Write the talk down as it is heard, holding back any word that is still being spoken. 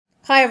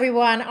Hi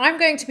everyone, I'm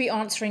going to be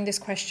answering this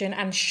question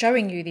and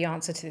showing you the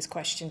answer to this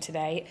question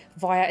today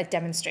via a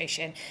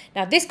demonstration.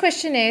 Now this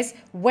question is,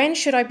 when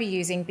should I be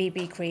using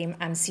BB cream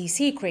and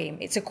CC cream?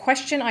 It's a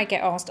question I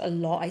get asked a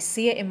lot. I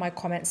see it in my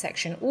comment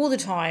section all the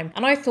time,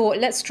 and I thought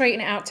let's straighten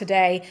it out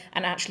today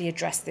and actually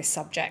address this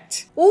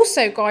subject.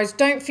 Also guys,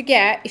 don't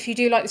forget, if you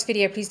do like this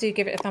video, please do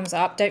give it a thumbs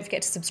up. Don't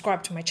forget to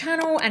subscribe to my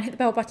channel and hit the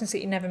bell button so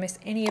that you never miss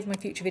any of my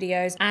future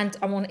videos. And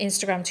I'm on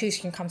Instagram too, so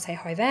you can come say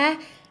hi there.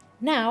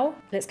 Now,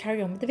 let's carry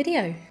on with the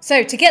video.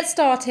 So to get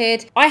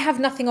started, I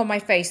have nothing on my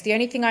face. The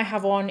only thing I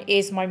have on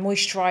is my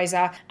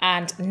moisturizer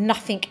and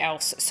nothing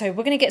else. So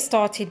we're gonna get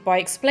started by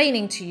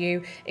explaining to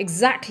you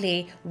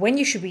exactly when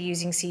you should be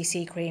using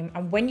CC cream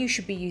and when you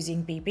should be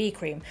using BB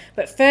cream.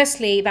 But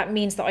firstly, that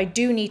means that I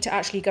do need to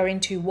actually go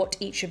into what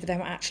each of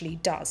them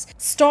actually does.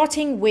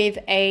 Starting with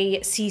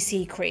a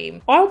CC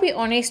cream. I'll be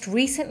honest,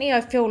 recently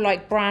I feel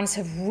like brands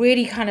have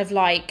really kind of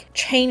like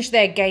changed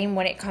their game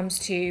when it comes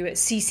to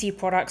CC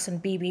products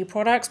and BB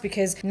products,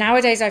 because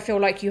nowadays I feel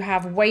like you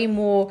have way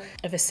more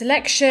of a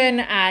selection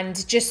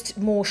and just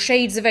more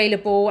shades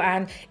available,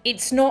 and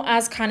it's not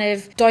as kind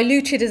of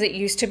diluted as it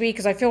used to be.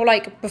 Because I feel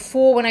like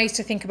before, when I used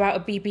to think about a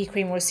BB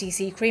cream or a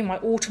CC cream, I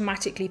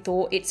automatically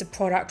thought it's a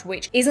product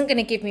which isn't going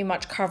to give me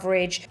much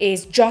coverage,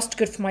 is just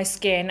good for my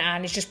skin,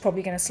 and is just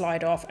probably going to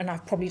slide off, and I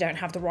probably don't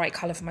have the right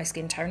color for my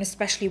skin tone,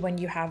 especially when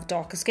you have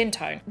darker skin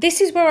tone. This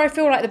is where I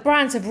feel like the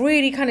brands have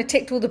really kind of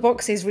ticked all the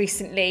boxes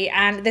recently,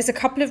 and there's a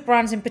couple of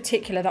brands in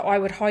particular that I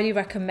would highly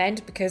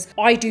recommend, because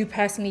I do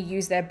personally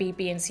use their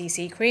BB and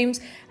CC creams,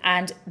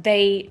 and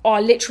they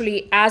are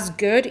literally as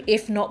good,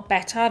 if not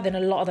better, than a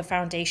lot of the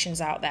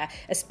foundations out there,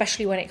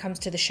 especially when it comes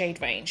to the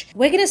shade range.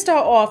 We're going to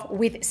start off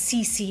with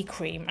CC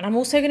cream, and I'm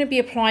also going to be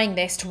applying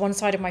this to one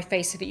side of my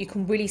face so that you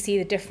can really see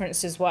the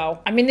difference as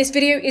well. I mean, this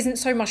video isn't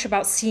so much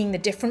about seeing the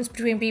difference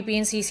between BB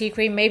and CC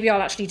cream. Maybe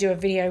I'll actually do a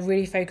video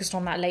really focused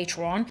on that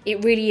later on.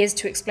 It really is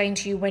to explain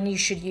to you when you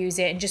should use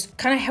it and just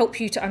kind of help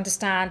you to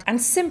understand and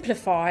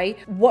simplify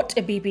what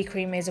a BB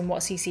cream is and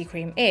what CC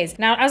cream is.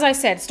 Now, as I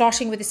said,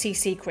 starting with the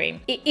CC cream,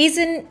 it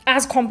isn't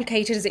as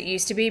complicated as it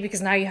used to be,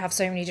 because now you have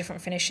so many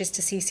different finishes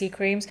to CC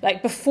creams.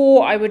 Like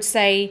before, I would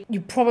say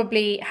you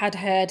probably had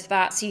heard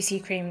that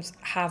CC creams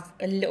have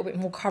a little bit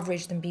more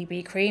coverage than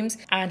BB creams,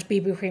 and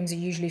BB creams are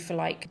usually for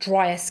like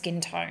drier skin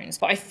tones.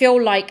 But I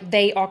feel like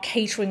they are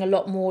catering a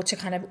lot more to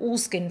kind of all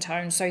skin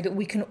tones, so that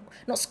we can,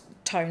 not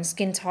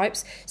skin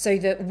types, so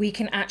that we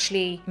can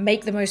actually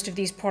make the most of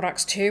these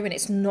products too, and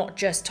it's not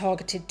just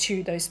targeted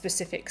to those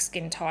specific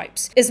skin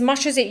types. As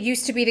much as it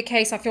used to be the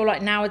case, I feel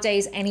like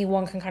nowadays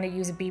anyone can kind of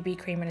use a BB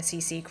cream and a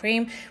CC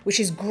cream, which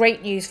is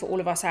great news for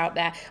all of us out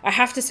there. I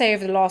have to say,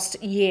 over the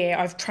last year,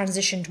 I've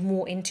transitioned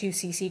more into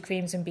CC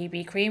creams and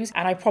BB creams,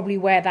 and I probably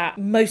wear that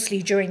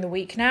mostly during the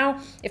week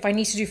now. If I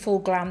need to do full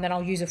glam, then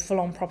I'll use a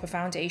full-on proper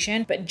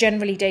foundation, but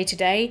generally day to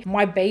day,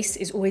 my base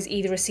is always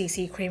either a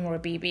CC cream or a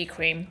BB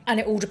cream, and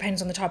it all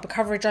depends on the type of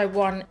coverage I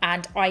want,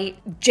 and I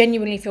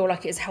genuinely feel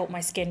like it has helped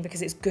my skin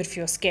because it's good for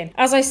your skin.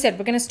 As I said,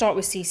 we're going to start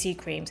with CC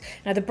creams.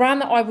 Now, the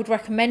brand that I would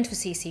recommend for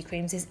CC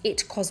creams is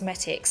It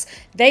Cosmetics.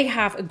 They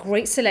have a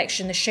great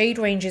selection, the shade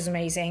range is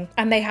amazing,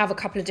 and they have a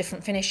couple of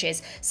different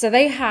finishes. So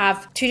they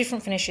have two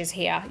different finishes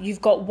here.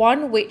 You've got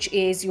one which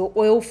is your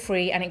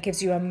oil-free, and it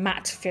gives you a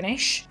matte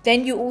finish.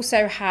 Then you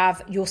also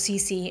have your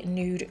CC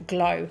Nude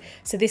Glow.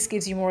 So this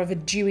gives you more of a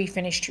dewy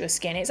finish to your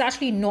skin. It's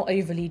actually not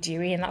overly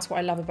dewy, and that's what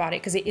I love about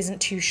it, because it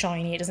isn't too shiny.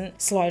 It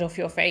doesn't slide off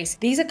your face.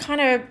 These are kind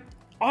of,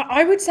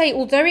 I would say,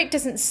 although it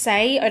doesn't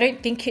say, I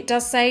don't think it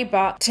does say,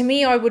 but to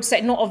me, I would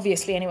say, not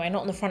obviously anyway,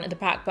 not on the front of the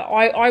pack, but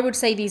I would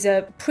say these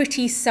are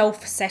pretty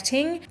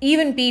self-setting.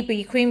 Even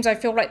BB creams, I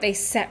feel like they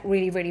set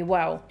really, really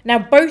well. Now,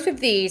 both of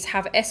these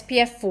have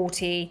SPF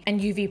 40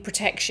 and UV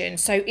protection,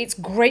 so it's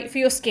great for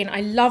your skin. I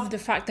love the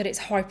fact that it's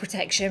high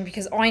protection,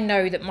 because I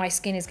know that my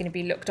skin is going to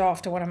be looked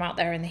after when I'm out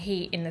there in the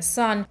heat, in the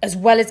sun, as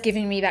well as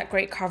giving me that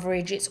great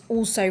coverage. It's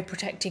also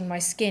protecting my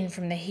skin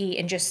from the heat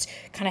and just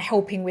kind of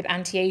helping with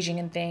anti-aging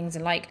and things,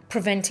 and like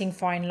preventing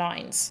fine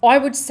lines. I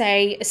would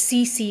say a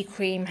CC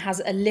cream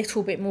has a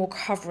little bit more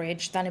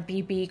coverage than a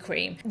BB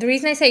cream. The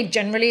reason I say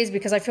generally is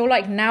because I feel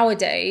like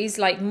nowadays,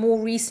 like more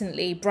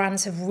recently,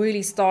 brands have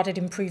really started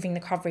improving the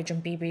coverage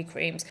on BB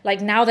creams.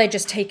 Like now they've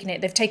taken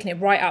it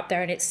right up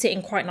there, and it's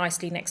sitting quite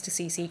nicely next to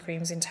CC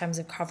creams in terms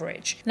of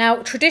coverage.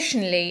 Now,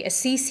 traditionally, a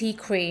CC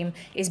cream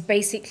is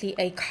basically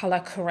a color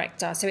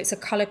corrector. So it's a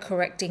color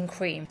correcting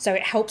cream. So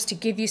it helps to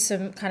give you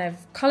some kind of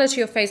color to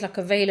your face, like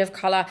a veil of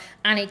color,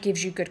 and it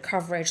gives you good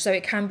coverage. So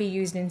it can be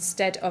used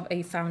instead of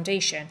a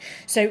foundation.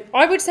 So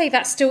I would say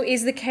that still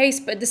is the case,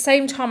 but at the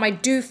same time, I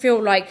do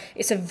feel like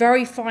it's a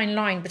very fine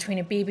line between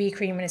a BB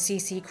cream and a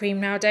CC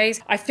cream nowadays.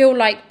 I feel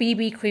like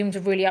BB creams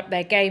have really upped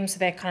their game, so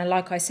they're kind of,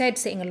 like I said,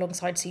 sitting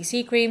alongside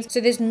CC creams.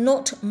 So there's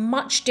not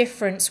much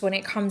difference when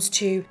it comes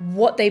to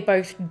what they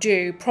both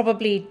do.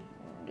 Probably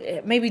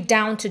maybe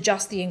down to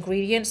just the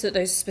ingredients that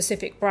those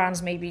specific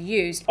brands maybe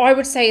use. I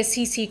would say a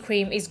CC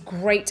cream is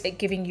great at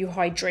giving you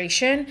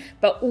hydration,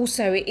 but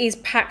also it is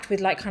packed with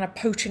like kind of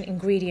potent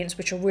ingredients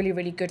which are really,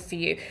 really good for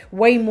you.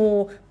 Way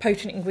more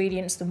potent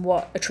ingredients than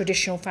what a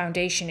traditional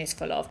foundation is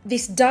full of.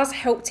 This does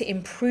help to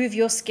improve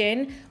your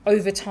skin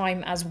over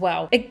time as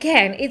well.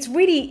 Again, it's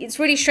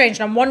really strange,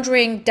 and I'm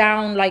wondering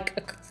down like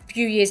a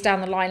few years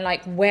down the line,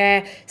 like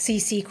where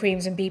CC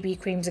creams and BB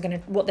creams are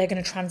what they're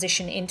gonna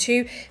transition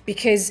into,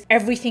 because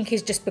everything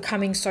is just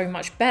becoming so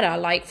much better.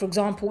 Like for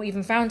example,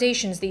 even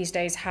foundations these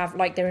days have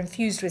like, they're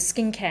infused with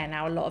skincare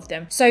now, a lot of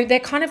them. So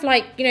they're kind of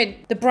like, you know,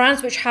 the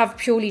brands which have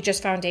purely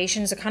just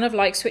foundations are kind of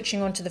like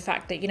switching on to the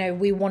fact that, you know,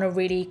 we want to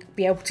really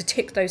be able to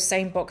tick those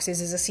same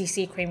boxes as a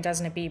CC cream does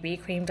and a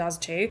BB cream does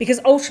too.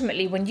 Because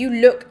ultimately, when you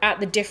look at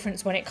the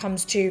difference when it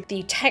comes to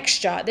the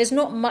texture, there's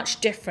not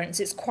much difference.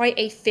 It's quite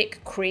a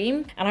thick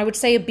cream, and I would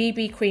say a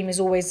BB cream is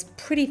always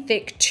pretty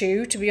thick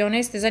too, to be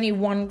honest. There's only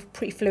one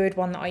pretty fluid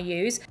one that I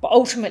use, but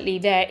ultimately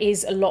there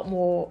is a lot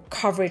more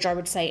coverage, I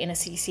would say, in a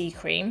CC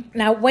cream.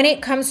 Now, when it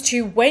comes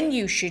to when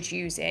you should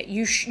use it,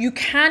 you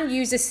can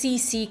use a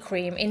CC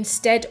cream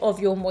instead of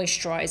your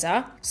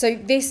moisturizer. So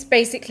this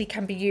basically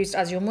can be used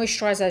as your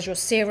moisturizer, as your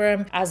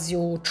serum, as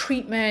your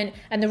treatment.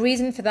 And the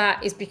reason for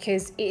that is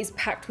because it is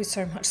packed with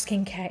so much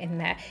skincare in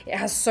there. It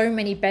has so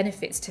many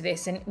benefits to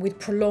this, and with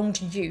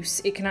prolonged use,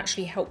 it can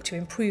actually help to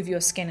improve your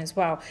skin as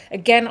well.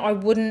 Again, I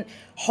wouldn't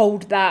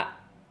hold that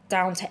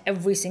down to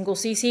every single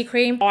CC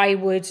cream. I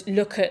would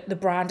look at the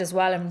brand as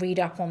well and read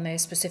up on their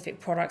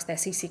specific products, their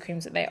CC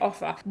creams that they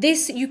offer.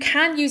 This you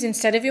can use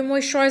instead of your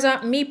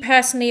moisturizer. Me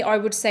personally, I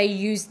would say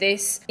use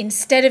this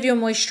instead of your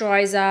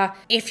moisturizer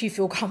if you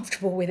feel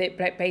comfortable with it,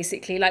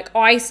 basically. Like,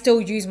 I still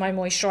use my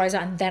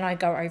moisturizer and then I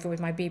go over with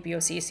my BB or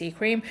CC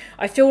cream.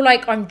 I feel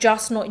like I'm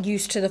just not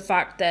used to the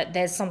fact that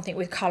there's something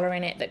with color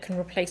in it that can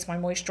replace my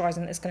moisturizer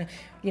and that's going to,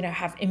 you know,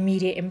 have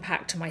immediate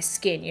impact to my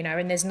skin, you know,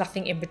 and there's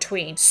nothing in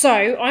between. So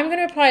I'm going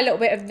to apply a little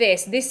bit of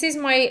this. This is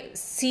my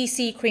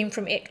CC cream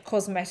from IT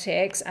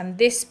Cosmetics, and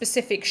this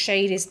specific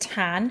shade is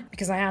tan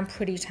because I am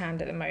pretty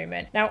tanned at the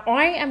moment. Now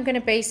I am going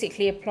to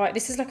basically apply,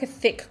 this is like a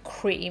thick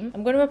cream.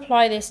 I'm going to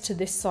apply this to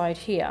this side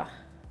here.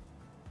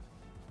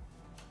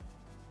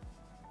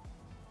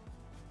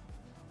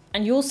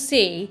 And you'll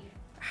see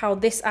how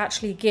this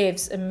actually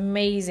gives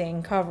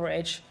amazing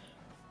coverage.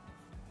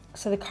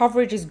 So the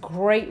coverage is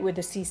great with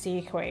the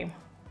CC cream.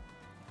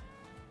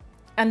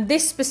 And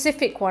this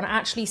specific one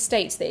actually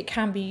states that it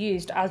can be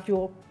used as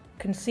your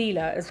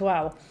concealer as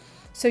well.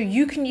 So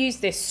you can use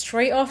this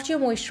straight after your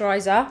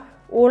moisturizer,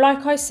 or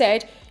like I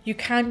said, you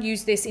can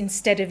use this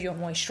instead of your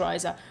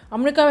moisturizer.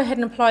 I'm going to go ahead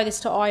and apply this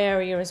to eye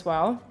area as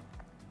well,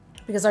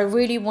 because I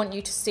really want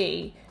you to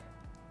see,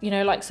 you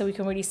know, like, so we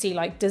can really see,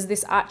 like, does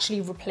this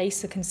actually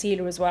replace the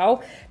concealer as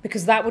well?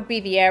 Because that would be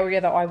the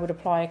area that I would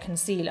apply a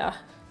concealer.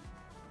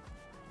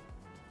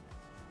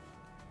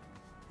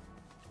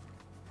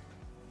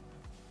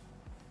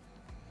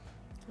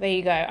 There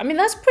you go. I mean,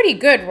 that's pretty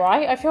good,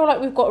 right? I feel like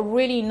we've got a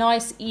really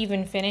nice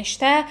even finish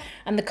there,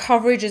 and the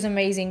coverage is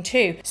amazing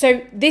too.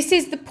 So this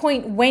is the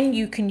point when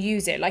you can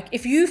use it. Like,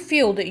 if you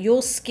feel that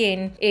your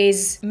skin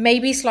is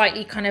maybe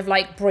slightly kind of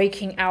like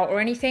breaking out or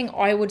anything,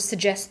 I would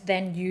suggest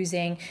then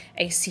using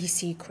a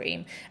CC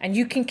cream. And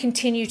you can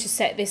continue to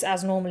set this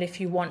as normal if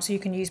you want. So you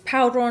can use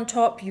powder on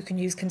top, you can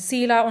use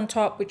concealer on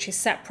top, which is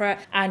separate,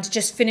 and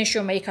just finish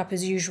your makeup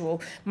as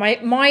usual.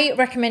 My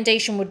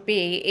recommendation would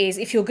be is,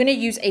 if you're going to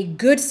use a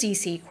good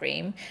CC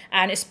cream,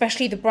 and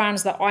especially the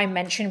brands that I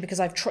mentioned, because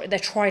they're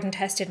tried and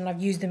tested and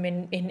I've used them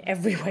in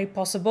every way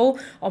possible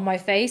on my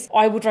face,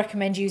 I would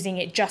recommend using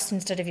it just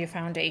instead of your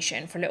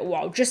foundation for a little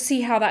while. Just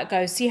see how that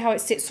goes, see how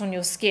it sits on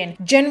your skin.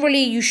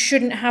 Generally, you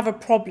shouldn't have a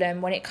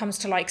problem when it comes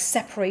to like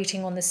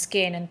separating on the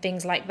skin and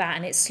things like that,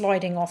 and it's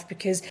sliding off,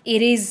 because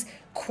it is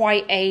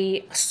quite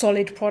a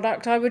solid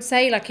product, I would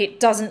say. Like, it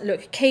doesn't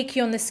look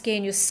cakey on the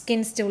skin, your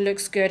skin still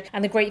looks good.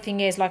 And the great thing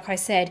is, like I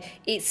said,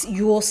 it's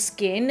your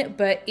skin,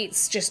 but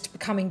it's just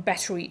becoming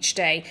better each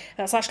day.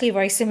 That's actually a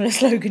very similar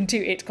slogan to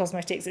IT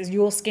Cosmetics, is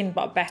your skin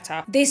but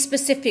better. This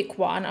specific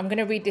one, I'm going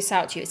to read this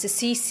out to you. It's a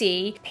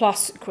CC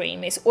Plus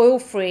cream. It's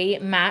oil-free,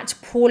 matte,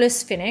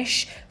 poreless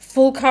finish,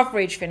 full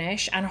coverage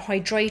finish, and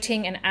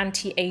hydrating and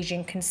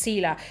anti-aging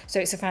concealer.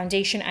 So it's a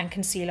foundation and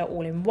concealer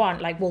all in one.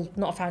 Like, well,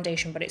 not a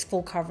foundation, but it's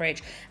full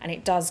coverage, and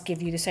it does give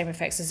you the same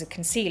effects as a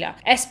concealer.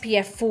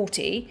 SPF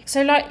 40.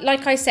 So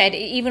like I said,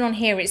 even on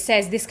here it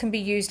says this can be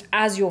used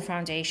as your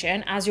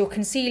foundation, as your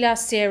concealer,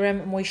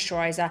 serum,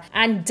 moisturizer,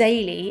 and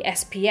daily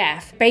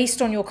SPF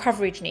based on your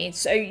coverage needs.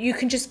 So you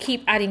can just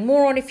keep adding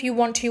more on if you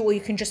want to, or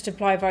you can just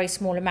apply a very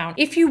small amount.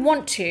 If you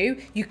want to,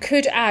 you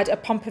could add a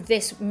pump of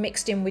this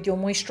mixed in with your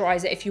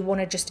moisturizer if you want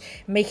to just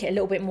make it a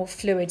little bit more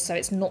fluid, so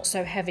it's not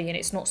so heavy and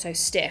it's not so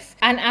stiff.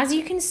 And as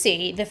you can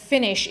see, the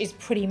finish is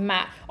pretty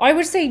matte. I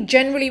would say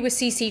generally with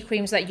with CC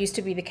creams that used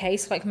to be the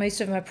case. Like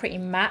most of them are pretty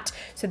matte,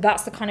 so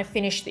that's the kind of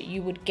finish that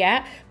you would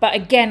get. But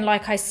again,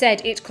 like I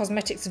said, It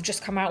Cosmetics have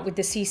just come out with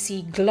the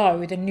CC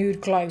Glow, the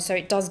nude glow, so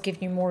it does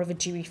give you more of a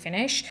dewy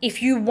finish.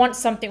 If you want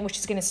something which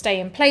is going to stay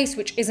in place,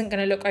 which isn't going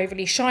to look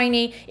overly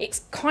shiny,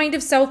 it's kind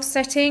of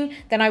self-setting,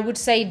 then I would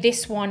say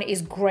this one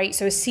is great.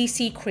 So a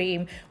CC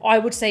cream, I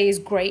would say, is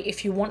great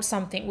if you want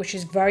something which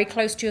is very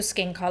close to your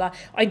skin color.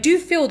 I do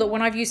feel that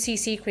when I've used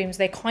CC creams,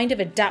 they kind of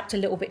adapt a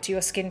little bit to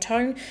your skin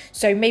tone.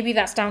 So maybe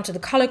that's down to the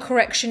color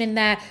correction in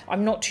there.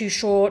 I'm not too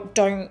sure.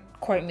 Don't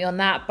quote me on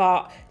that,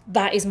 but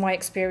that is my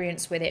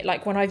experience with it.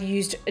 Like when I've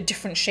used a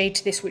different shade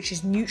to this, which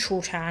is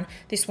neutral tan,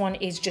 this one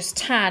is just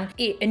tan,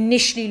 it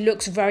initially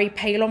looks very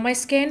pale on my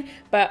skin,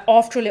 but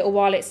after a little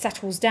while it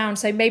settles down.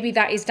 So maybe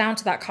that is down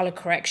to that color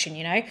correction,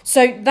 you know?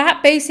 So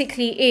that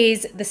basically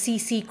is the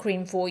CC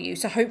cream for you.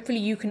 So hopefully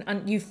you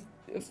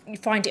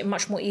find it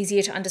much more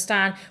easier to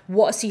understand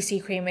what a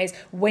CC cream is,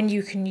 when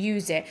you can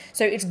use it.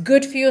 So it's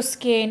good for your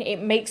skin, it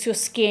makes your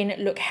skin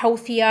look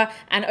healthier,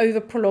 and over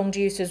prolonged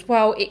use as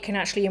well, it can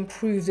actually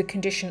improve the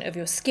condition of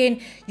your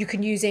skin. You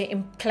can use it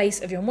in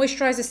place of your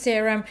moisturizer,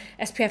 serum,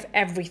 SPF,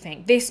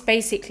 everything. This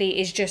basically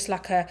is just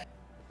like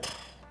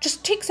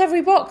just ticks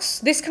every box.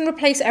 This can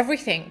replace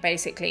everything,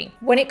 basically.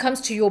 When it comes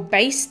to your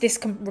base, this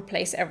can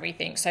replace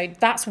everything. So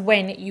that's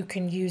when you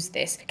can use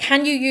this.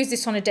 Can you use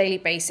this on a daily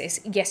basis?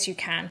 Yes, you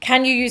can.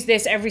 Can you use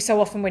this every so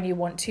often when you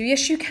want to?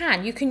 Yes, you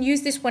can. You can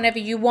use this whenever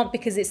you want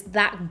because it's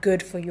that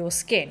good for your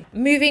skin.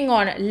 Moving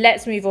on,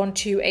 let's move on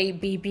to a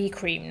BB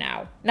cream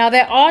now. Now,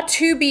 there are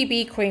two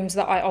BB creams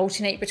that I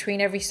alternate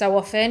between every so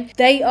often.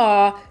 They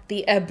are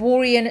the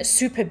Herborian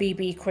Super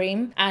BB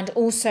Cream and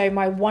also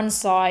my One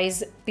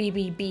Size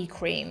BBB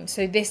Cream.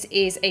 So this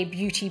is a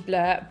Beauty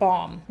Blur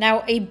Balm.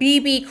 Now, a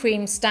BB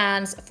cream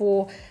stands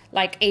for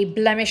like a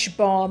blemish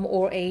balm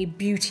or a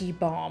beauty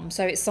balm.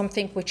 So it's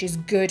something which is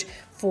good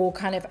for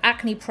kind of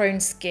acne prone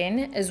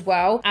skin as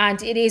well,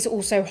 and it is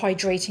also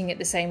hydrating at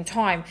the same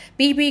time.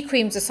 BB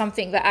creams are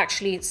something that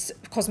actually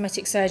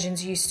cosmetic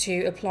surgeons used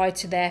to apply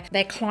to their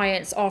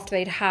clients after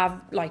they'd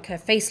have like a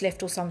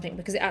facelift or something,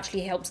 because it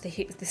actually helps the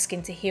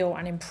skin to heal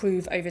and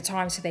improve over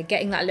time. So they're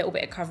getting that little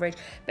bit of coverage,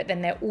 but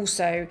then they're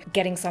also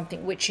getting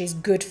something which is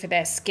good for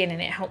their skin,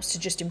 and it helps to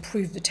just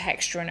improve the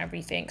texture and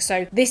everything.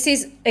 So this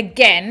is,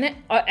 again,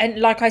 and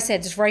like I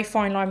said, there's a very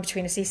fine line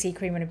between a CC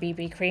cream and a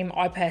BB cream,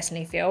 I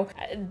personally feel.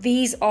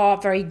 These are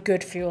very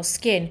good for your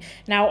skin.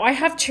 Now, I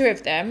have two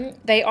of them.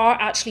 They are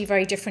actually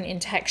very different in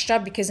texture,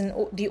 because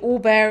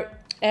the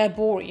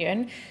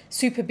Herborian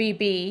Super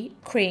BB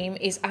cream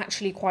is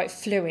actually quite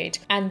fluid,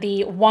 and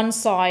the One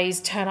Size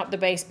Turn Up the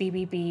Base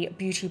BBB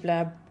Beauty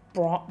Blur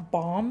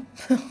Balm,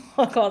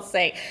 I can't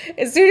say.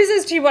 As soon as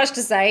there's too much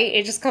to say,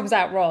 it just comes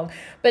out wrong.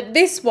 But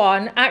this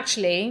one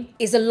actually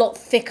is a lot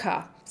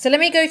thicker. So let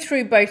me go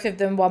through both of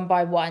them one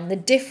by one. The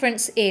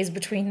difference is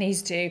between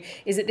these two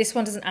is that this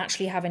one doesn't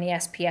actually have any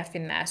SPF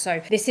in there.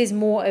 So this is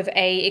more of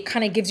it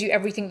kind of gives you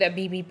everything that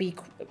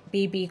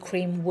BB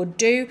cream would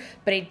do,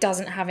 but it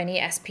doesn't have any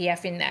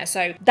SPF in there.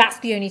 So that's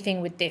the only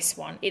thing with this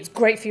one. It's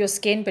great for your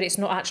skin, but it's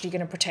not actually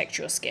going to protect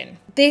your skin.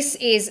 This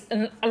is,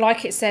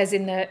 like it says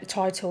in the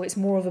title, it's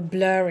more of a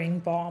blurring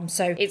balm.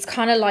 So it's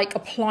kind of like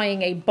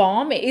applying a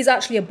balm. It is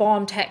actually a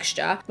balm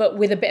texture, but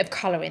with a bit of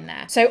color in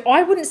there. So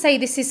I wouldn't say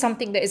this is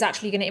something that is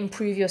actually going to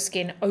improve your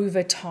skin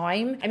over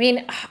time. I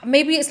mean,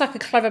 maybe it's like a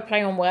clever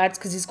play on words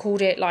because he's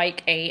called it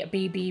like a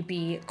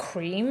BBB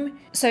cream.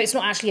 So it's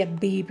not actually a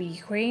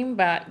BB cream,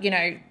 but you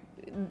know,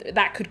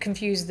 that could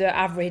confuse the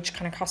average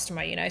kind of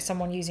customer, you know,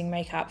 someone using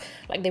makeup,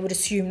 like they would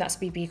assume that's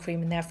BB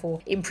cream and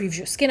therefore it improves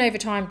your skin over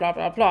time, blah,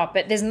 blah, blah.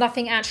 But there's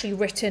nothing actually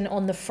written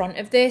on the front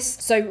of this.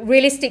 So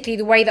realistically,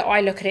 the way that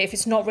I look at it, if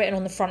it's not written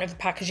on the front of the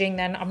packaging,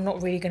 then I'm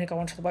not really going to go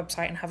onto the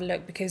website and have a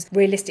look, because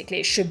realistically,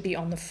 it should be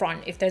on the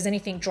front. If there's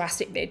anything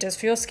drastic that it does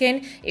for your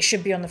skin, it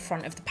should be on the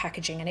front of the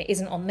packaging, and it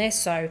isn't on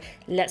this. So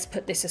let's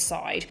put this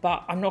aside,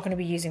 but I'm not going to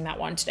be using that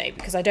one today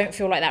because I don't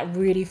feel like that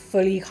really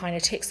fully kind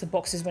of ticks the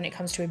boxes when it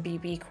comes to a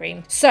BB cream.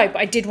 So, but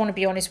I did want to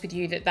be honest with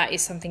you that that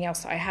is something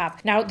else that I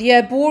have. Now, the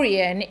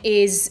Herborian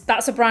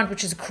that's a brand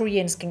which is a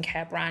Korean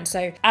skincare brand.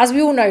 So as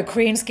we all know,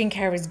 Korean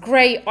skincare is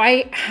great.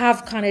 I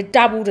have kind of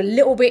dabbled a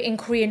little bit in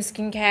Korean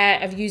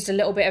skincare. I've used a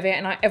little bit of it,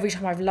 and every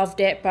time I've loved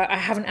it, but I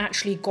haven't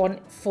actually gone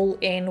full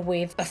in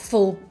with a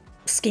full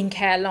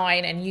skincare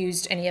line and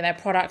used any of their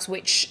products,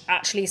 which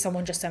actually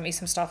someone just sent me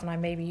some stuff and I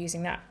may be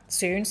using that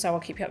soon, so I'll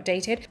keep you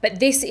updated. But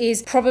this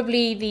is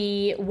probably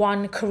the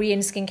one Korean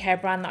skincare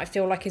brand that I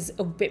feel like is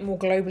a bit more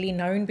globally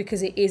known,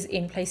 because it is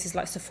in places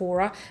like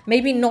Sephora.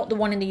 Maybe not the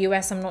one in the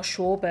US, I'm not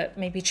sure, but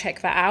maybe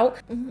check that out.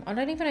 I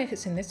don't even know if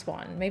it's in this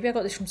one. Maybe I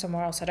got this from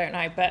somewhere else, I don't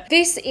know. But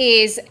this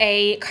is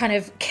a kind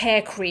of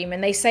care cream,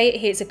 and they say it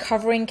here it's a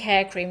covering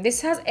care cream.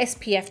 This has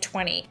SPF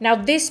 20. Now,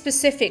 this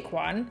specific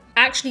one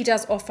actually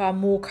does offer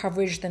more coverage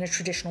coverage than a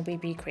traditional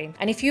BB cream.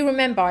 And if you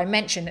remember, I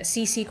mentioned that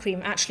CC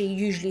cream actually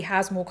usually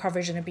has more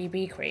coverage than a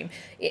BB cream.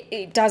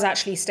 It does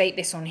actually state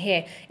this on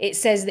here. It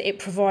says that it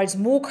provides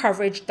more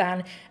coverage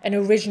than an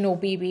original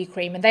BB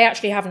cream, and they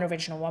actually have an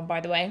original one,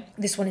 by the way.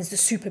 This one is the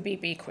Super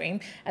BB cream,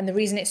 and the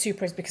reason it's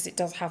super is because it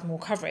does have more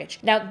coverage.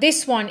 Now,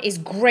 this one is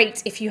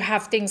great if you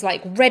have things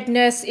like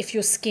redness, if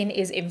your skin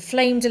is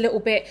inflamed a little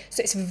bit.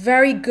 So it's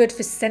very good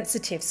for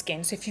sensitive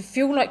skin. So if you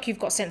feel like you've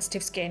got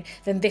sensitive skin,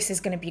 then this is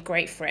going to be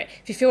great for it.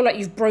 If you feel like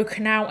you've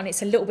broken out and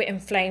it's a little bit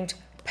inflamed,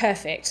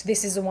 perfect.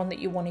 This is the one that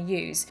you want to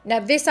use.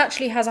 Now, this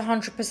actually has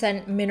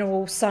 100%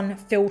 mineral sun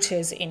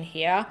filters in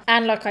here.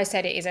 And like I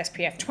said, it is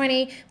SPF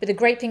 20. But the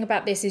great thing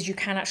about this is you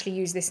can actually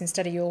use this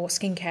instead of your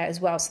skincare as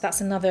well. So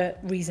that's another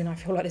reason I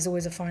feel like there's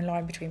always a fine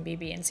line between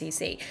BB and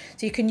CC.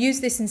 So you can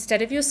use this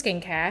instead of your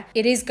skincare.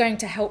 It is going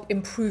to help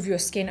improve your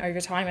skin over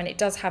time. And it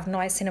does have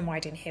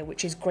niacinamide in here,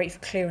 which is great for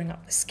clearing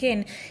up the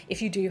skin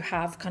if you do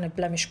have kind of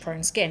blemish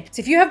prone skin. So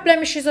if you have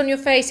blemishes on your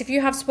face, if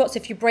you have spots,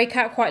 if you break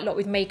out quite a lot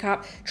with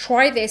makeup,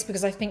 try this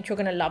because I think you're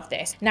going to love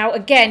this. Now,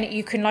 again,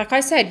 you can, like I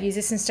said, use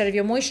this instead of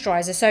your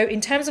moisturizer. So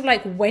in terms of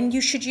like when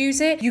you should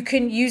use it, you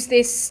can use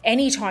this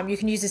anytime. You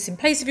can use this in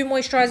place of your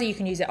moisturizer. You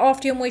can use it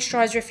after your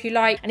moisturizer if you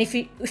like. And if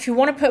you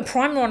want to put a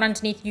primer on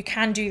underneath, you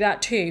can do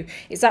that too.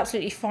 It's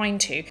absolutely fine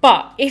too.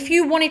 But if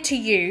you wanted to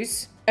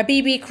use a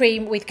BB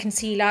cream with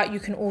concealer, you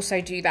can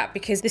also do that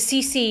because the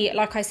CC,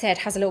 like I said,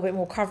 has a little bit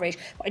more coverage.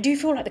 But I do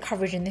feel like the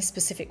coverage in this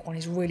specific one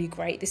is really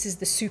great. This is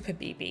the Super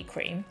BB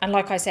cream. And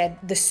like I said,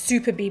 the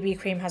Super BB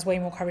cream has way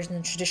more coverage than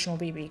the traditional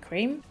BB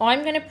cream.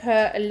 I'm going to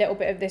put a little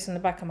bit of this on the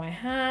back of my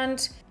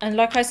hand. And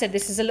like I said,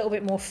 this is a little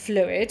bit more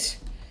fluid.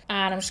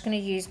 And I'm just going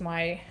to use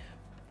my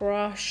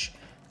brush.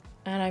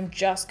 And I'm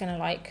just going to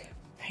like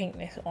paint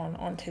this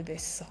onto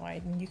this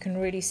side. And you can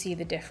really see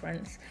the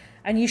difference.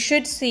 And you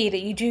should see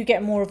that you do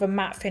get more of a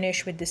matte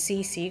finish with the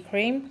CC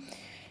cream.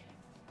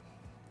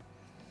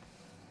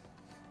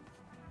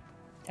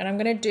 And I'm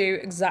going to do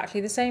exactly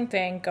the same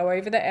thing. Go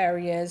over the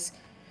areas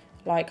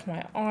like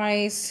my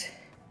eyes.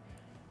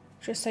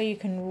 Just so you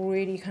can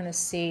really kind of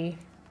see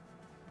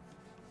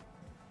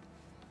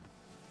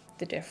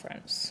the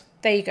difference.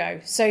 There you go.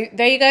 So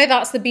there you go.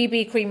 That's the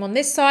BB cream on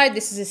this side.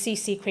 This is a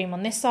CC cream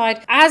on this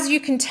side. As you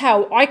can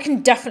tell, I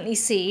can definitely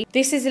see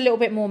this is a little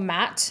bit more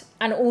matte.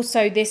 And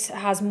also this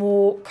has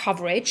more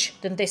coverage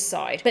than this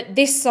side. But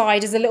this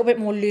side is a little bit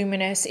more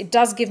luminous. It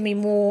does give me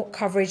more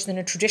coverage than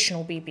a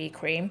traditional BB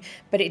cream,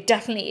 but it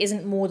definitely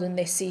isn't more than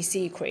this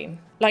CC cream.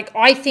 Like,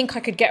 I think I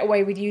could get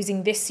away with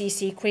using this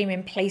CC cream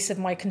in place of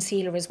my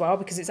concealer as well,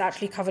 because it's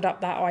actually covered up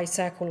that eye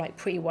circle like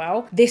pretty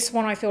well. This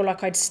one, I feel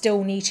like I'd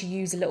still need to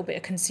use a little bit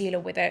of concealer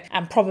with it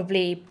and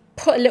probably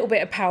put a little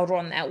bit of powder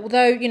on there.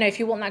 Although, you know, if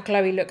you want that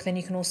glowy look, then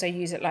you can also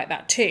use it like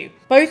that too.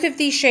 Both of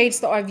these shades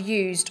that I've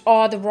used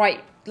are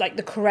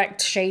the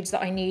correct shades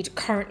that I need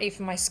currently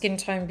for my skin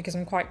tone because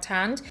I'm quite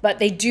tanned, but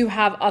they do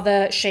have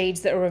other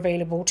shades that are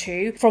available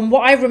too. From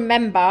what I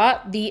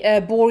remember, the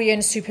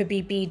Borean Super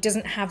BB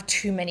doesn't have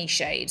too many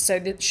shades, so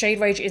the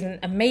shade range isn't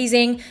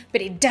amazing,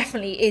 but it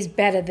definitely is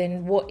better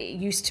than what it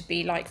used to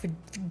be like for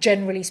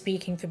generally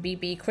speaking for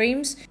BB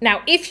creams.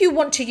 Now, if you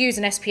want to use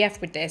an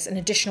SPF with this, an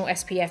additional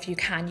SPF, you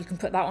can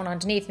put that on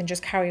underneath and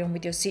just carry on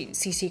with your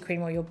CC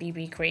cream or your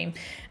BB cream.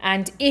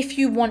 And if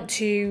you want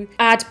to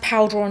add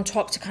powder on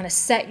top to kind of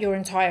set your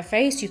entire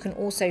face, you can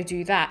also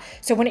do that.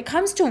 So when it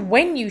comes to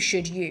when you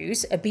should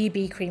use a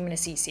BB cream and a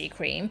CC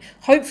cream,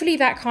 hopefully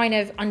that kind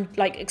of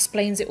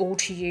explains it all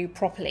to you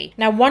properly.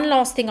 Now, one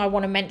last thing I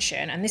want to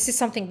mention, and this is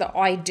something that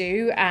I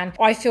do, and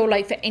I feel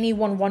like for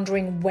anyone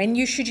wondering when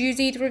you should use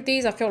either of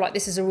these, I feel like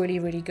this is a really,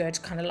 really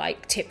good kind of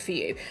like tip for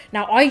you.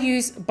 Now, I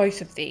use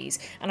both of these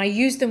and I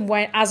use them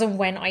as and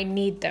when I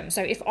need them.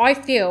 So if I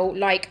feel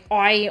like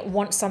I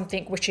want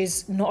something which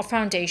is not a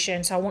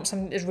foundation, so I want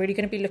something that's really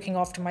going to be looking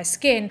after my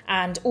skin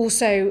and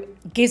also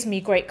gives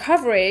me great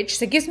coverage,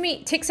 so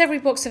ticks every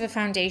box of a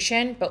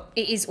foundation, but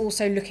it is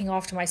also looking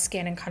after my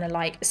skin and kind of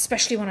like,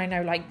 especially when I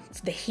know like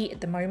the heat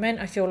at the moment,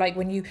 I feel like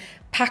when you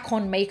pack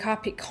on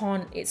makeup,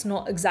 it's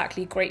not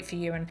exactly great for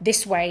you. And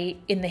this way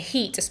in the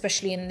heat,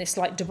 especially in this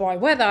like Dubai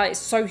weather, it's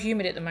so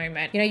humid at the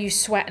moment, you know, you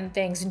sweat and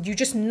things, and you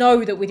just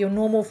know that with your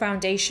normal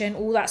foundation,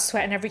 all that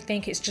sweat and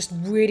everything, it's just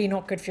really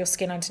not good for your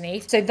skin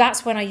underneath. So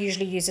that's when I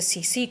usually use a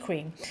CC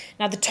cream.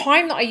 Now, the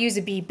time that I use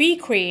a BB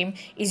cream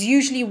is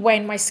usually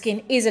when my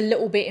skin is a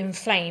little bit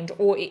inflamed,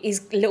 or it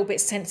is a little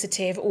bit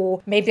sensitive,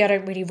 or maybe I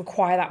don't really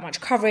require that much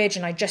coverage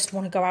and I just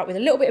want to go out with a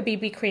little bit of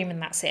BB cream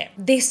and that's it.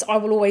 This I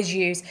will always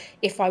use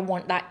if I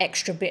want that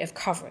extra bit of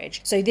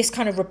coverage. So this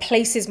kind of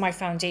replaces my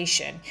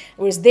foundation,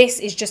 whereas this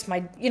is just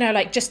my, you know,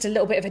 like just a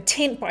little bit of a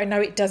tint, but I know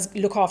it does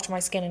look after my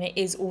skin and it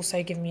is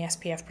also giving me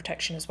SPF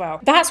protection as well.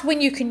 That's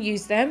when you can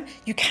use them.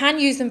 You can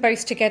use them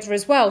both together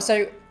as well.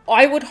 So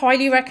I would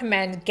highly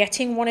recommend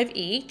getting one of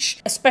each,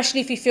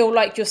 especially if you feel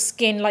like your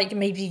skin, like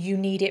maybe you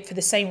need it for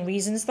the same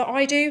reasons that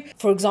I do.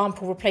 For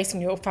example,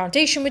 replacing your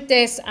foundation with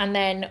this, and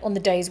then on the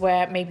days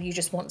where maybe you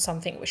just want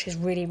something which is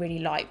really, really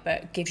light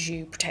but gives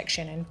you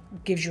protection and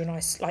gives you a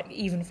nice like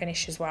even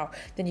finish as well,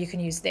 then you can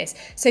use this.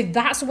 So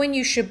that's when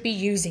you should be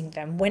using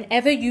them,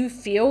 whenever you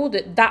feel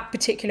that that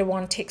particular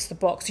one ticks the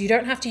box. You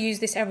don't have to use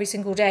this every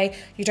single day.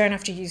 You don't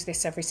have to use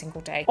this every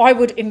single day. I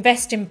would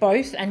invest in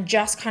both and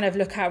just kind of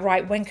look at,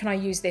 right, when can I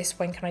use this?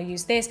 When can I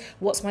use this?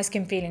 What's my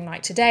skin feeling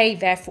like today?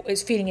 Therefore,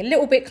 it's feeling a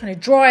little bit kind of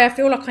dry. I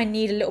feel like I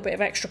need a little bit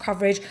of extra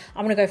coverage.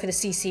 I'm gonna go for the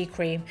CC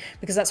cream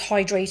because that's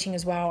hydrating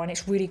as well, and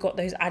it's really got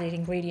those added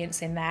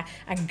ingredients in there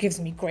and gives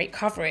me great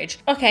coverage.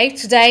 Okay,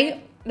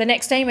 today, the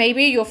next day,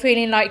 maybe you're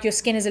feeling like your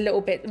skin is a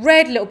little bit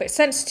red, a little bit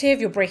sensitive,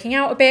 you're breaking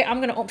out a bit. I'm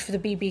going to opt for the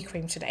BB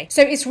cream today.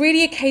 So it's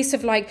really a case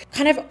of like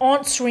kind of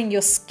answering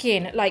your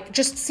skin, like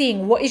just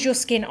seeing what is your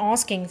skin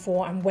asking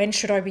for and when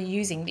should I be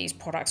using these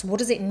products? What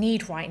does it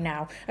need right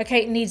now?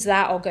 Okay, it needs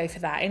that, I'll go for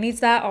that. It needs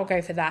that, I'll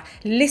go for that.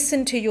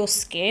 Listen to your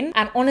skin,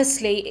 and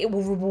honestly, it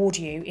will reward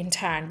you in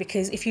turn,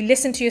 because if you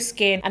listen to your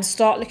skin and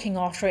start looking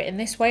after it in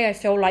this way, I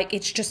feel like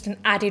it's just an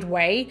added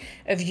way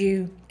of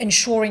you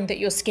ensuring that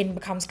your skin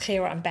becomes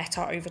clearer and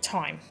better over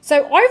time.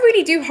 So I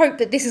really do hope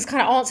that this has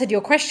kind of answered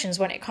your questions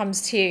when it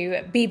comes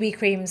to BB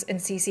creams and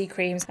CC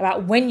creams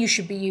about when you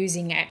should be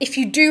using it. If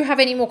you do have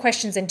any more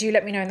questions, then do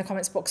let me know in the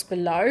comments box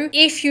below.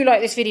 If you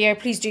like this video,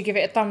 please do give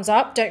it a thumbs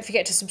up. Don't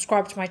forget to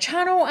subscribe to my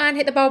channel and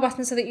hit the bell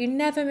button so that you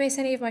never miss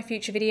any of my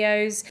future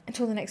videos.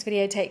 Until the next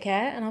video, take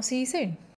care and I'll see you soon.